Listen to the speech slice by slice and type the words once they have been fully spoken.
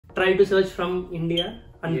try to search from India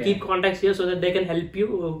and keep contacts here so that they can help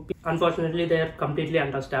you. Unfortunately, they are completely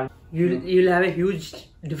understaffed. You'll have a huge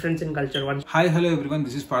difference in culture once. Hi, hello everyone.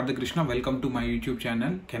 This is Krishna. Welcome to my YouTube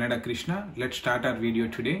channel, Canada Krishna. Let's start our video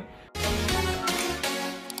today.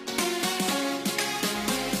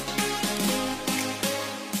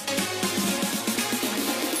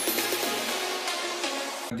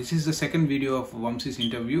 This is the second video of Vamsi's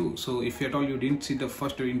interview. So if at all you didn't see the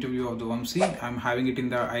first interview of the Vamsi, I'm having it in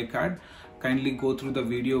the iCard. Kindly go through the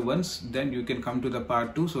video once, then you can come to the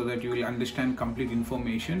part 2 so that you will understand complete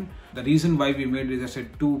information. The reason why we made this as a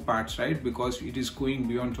 2 parts, right? Because it is going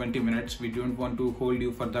beyond 20 minutes. We don't want to hold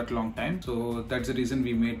you for that long time. So that's the reason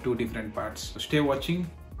we made 2 different parts. So stay watching.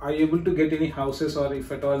 Are you able to get any houses, or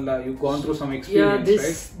if at all you've gone through some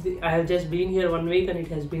experience, right? I have just been here 1 week and it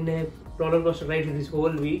has been a roller coaster ride this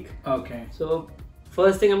whole week. Okay. So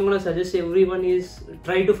first thing I'm going to suggest everyone is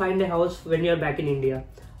try to find a house when you're back in India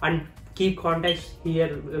and keep contacts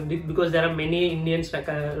here, because there are many Indians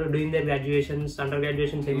doing their graduations,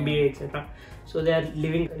 undergraduations, MBA, etc. So they are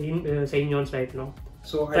living in St. John's right now.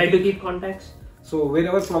 So try to keep contacts. So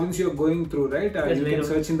wherever province you're going through, right? You can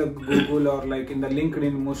search in the Google or like in the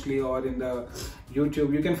LinkedIn mostly, or in the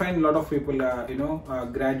YouTube. You can find a lot of people,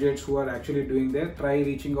 graduates who are actually doing there. Try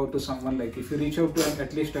reaching out to someone. Like if you reach out to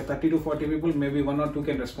at least 30 to 40 people, maybe 1 or 2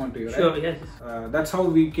 can respond to you, right? Sure, yes. That's how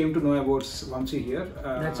we came to know about Vamsi here.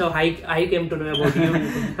 That's how I came to know about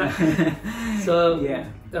you. So yeah,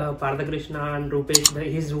 Krishna and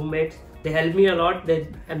Rupesh, his roommates, they helped me a lot.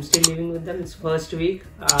 I'm still living with them. It's first week.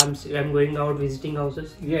 I'm going out visiting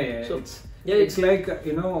houses. It's like,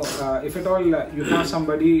 if at all you have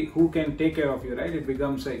somebody who can take care of you, right? It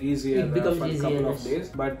becomes easier for a couple of days.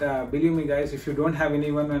 But believe me, guys, if you don't have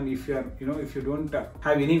anyone, and if you are, if you don't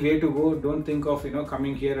have any way to go, don't think of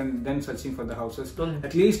coming here and then searching for the houses.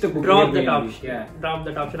 At least drop that option. Yeah, drop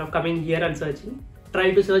that option of coming here and searching.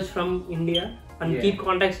 Try to search from India and keep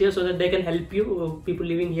contacts here so that they can help you. People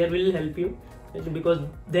living here will help you because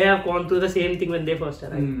they have gone through the same thing when they first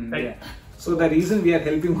arrived, right? Yeah. So the reason we are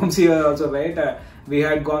helping Vamsi here also, right? We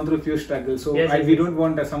had gone through few struggles, so we don't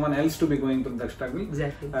want someone else to be going through that struggle.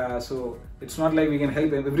 Exactly. So it's not like we can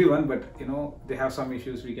help everyone, but they have some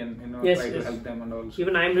issues. We can try to help them and also.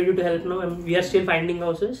 Even I am ready to help now. We are still finding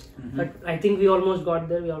houses, but I think we almost got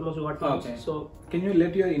there. We almost got house. Okay. So can you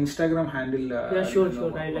let your Instagram handle? Yeah, sure.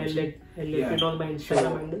 I'll let you know my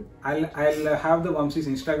Instagram handle. I'll have the Vamsi's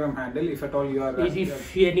Instagram handle if at all you are.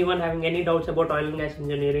 If anyone having any doubts about oil and gas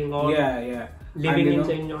engineering or living in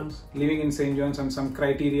St. John's. Living in St. John's, and some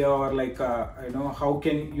criteria, or like how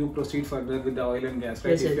can you proceed further with the oil and gas,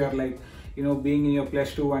 right? If you are like being in your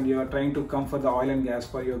 +2 and you are trying to come for the oil and gas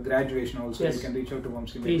for your graduation also, you can reach out to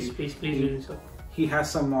Vamsi. Please do so. He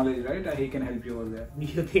has some knowledge, right? He can help you over there.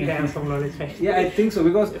 You think I have some knowledge, right? Yeah, I think so,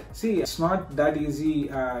 because see, it's not that easy,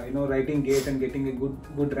 writing GATE and getting a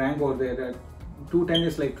good rank over there. 210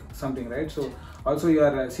 is like something, right? So also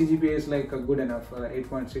your CGPA is like good enough,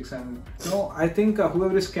 8.6, and I think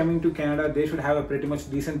whoever is coming to Canada, they should have a pretty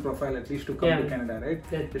much decent profile at least to come to Canada, right?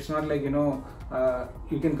 It's not like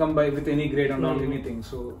you can come by with any grade or not anything.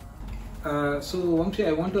 So Vamsi,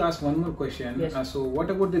 I want to ask one more question. Yes. So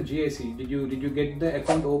what about the GIC? Did you get the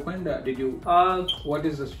account opened? Did you? What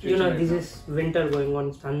is the situation? This is winter going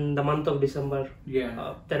on, and the month of December.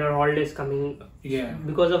 Yeah. There are holidays coming. Yeah.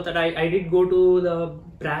 Because of that, I did go to the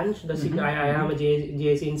branch. I have a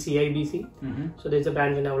GIC in CIBC. So there's a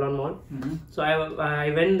branch in Avalon Mall. So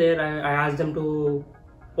I went there. I asked them to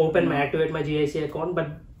activate my GIC account,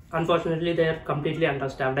 but unfortunately, they are completely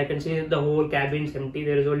understaffed. I can see the whole cabin is empty.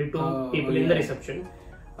 There is only 2 people in the reception.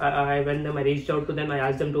 I went them. I reached out to them. I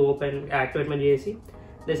asked them to activate my GIC.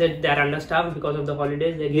 They said they are understaffed because of the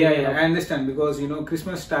holidays. I understand, because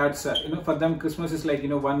Christmas starts. For them, Christmas is like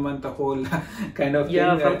 1 month, a whole kind of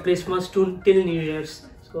thing. From Christmas till New Year's.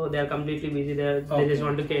 So they are completely busy. They just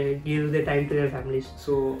want to give the time to their families.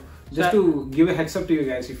 So just to give a heads up to you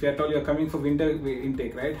guys, if at all you're coming for winter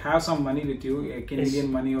intake, right, have some money with you, Canadian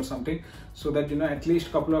money or something, so that at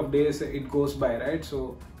least couple of days it goes by, right?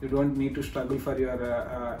 So you don't need to struggle for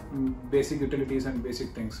your basic utilities and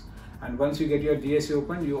basic things. And once you get your GSC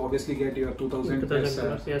open, you obviously get your 2,000 plus,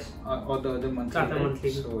 or the other monthly.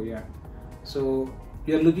 So yeah, so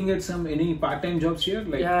you're looking at any part-time jobs here?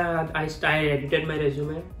 Like, I edited my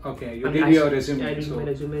resume. Okay, you did your resume. I did my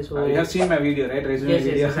resume. So you have seen my video, right? Resume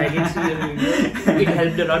video. Yes, I did see your video. It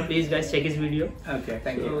helped a lot. Please, guys, check his video. Okay,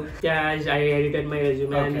 thank you. Yeah, I edited my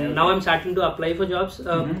resume, and now I'm starting to apply for jobs.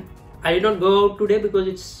 I did not go out today because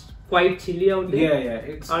it's quite chilly out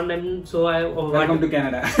there. Welcome to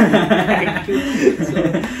Canada. Thank you.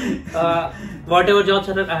 So, whatever jobs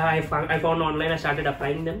I found online, I started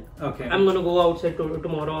applying them. Okay. I'm gonna go outside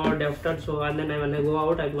tomorrow or day after. So and then when I go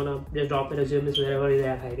out, I'm gonna just drop my resumes wherever they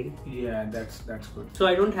are hiring. Yeah, that's good. So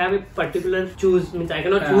I don't have a particular means I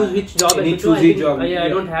cannot choose which job I job. I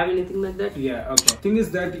don't have anything like that. Yeah. Okay. Thing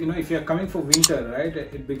is that if you're coming for winter, right,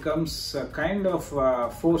 it becomes a kind of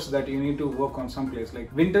force that you need to work on some place.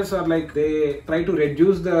 Like winters are like they try to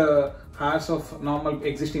reduce the hours of normal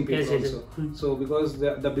existing people also. So because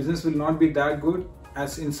the business will not be that good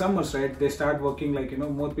as in summers, right? They start working like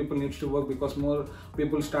more people needs to work because more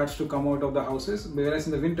people starts to come out of the houses. Whereas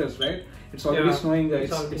in the winters, right, it's already snowing.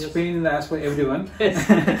 It's pain in the ass for everyone.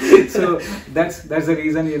 So that's the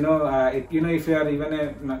reason if you are even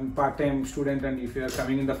a part-time student and if you are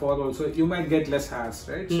coming in the fall also, you might get less hours,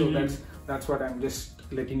 right? So that's what I'm just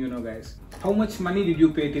letting you know, guys. How much money did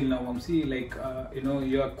you pay till now, Vamsi? Like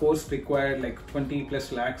your course required like 20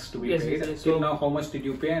 plus lakhs to be paid. Yes. Till now, how much did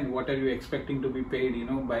you pay, and what are you expecting to be paid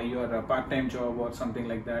by your part-time job or something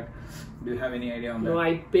like that? Do you have any idea on that? No,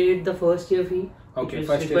 I paid the first year fee. Okay,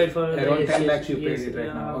 first year for around 10 lakhs you paid it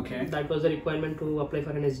right now. Okay, that was the requirement to apply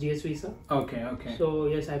for an SDS visa. Okay. So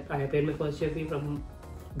yes, I paid my first year fee from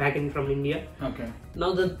India. Okay.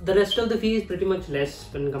 Now the rest of the fee is pretty much less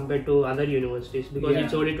when compared to other universities because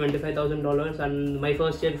it's only $25,000 and my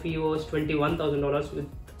first year fee was $21,000 with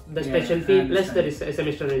the special fee plus the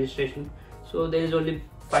semester registration. So there is only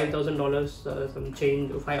 $5,000 some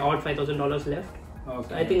change, $5,000 left. Okay.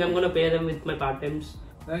 So I think I'm gonna pay them with my part times.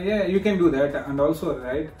 Yeah, you can do that, and also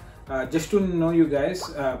right. Just to know you guys,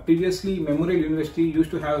 previously Memorial University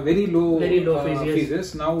used to have very low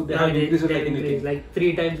fees. Now they have increased like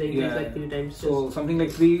 3 times. They increased like 3 times. So something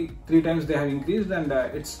like three times they have increased, and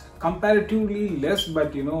it's comparatively less.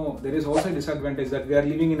 But there is also a disadvantage that we are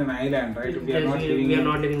living in an island, right? We are not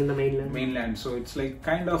living in the mainland. So it's like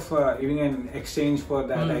kind of giving an exchange for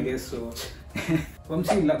that, I guess. So.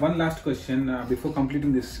 Vamsi, one last question before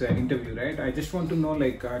completing this interview, right? I just want to know,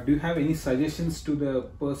 like, do you have any suggestions to the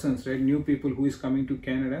persons, right, new people who is coming to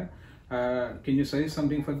Canada? Can you suggest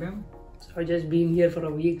something for them? So I've just been here for a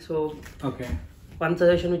week, so okay. One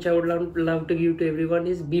suggestion which I would love to give to everyone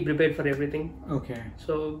is be prepared for everything. Okay.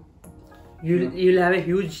 So you'll have a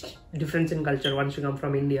huge difference in culture once you come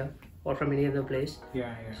from India or from any other place.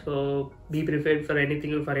 Yeah. So be prepared for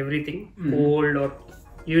anything, for everything, cold or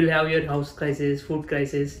you will have your house crisis, food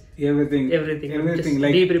crisis, everything. Just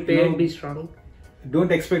like, be prepared, be strong.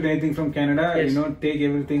 Don't expect anything from Canada. Yes. Take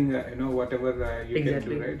everything. Whatever you can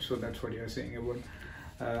do, right? So that's what you're saying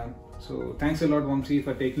about. So thanks a lot, Vamsi,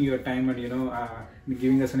 for taking your time and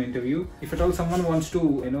giving us an interview. If at all someone wants to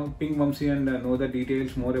ping Vamsi and know the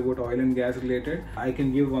details more about oil and gas related, I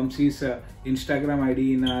can give Vamsi's Instagram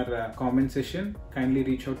ID in our comment section. Kindly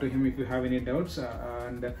reach out to him if you have any doubts.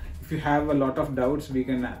 And if you have a lot of doubts, we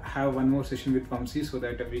can have one more session with Vamsi so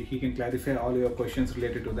that he can clarify all your questions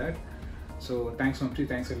related to that. So thanks, Vamsi.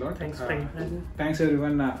 Thanks a lot. Thanks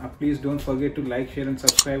everyone. Please don't forget to like, share and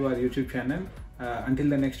subscribe our YouTube channel. Until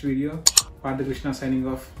the next video, Krishna signing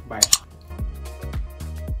off. Bye.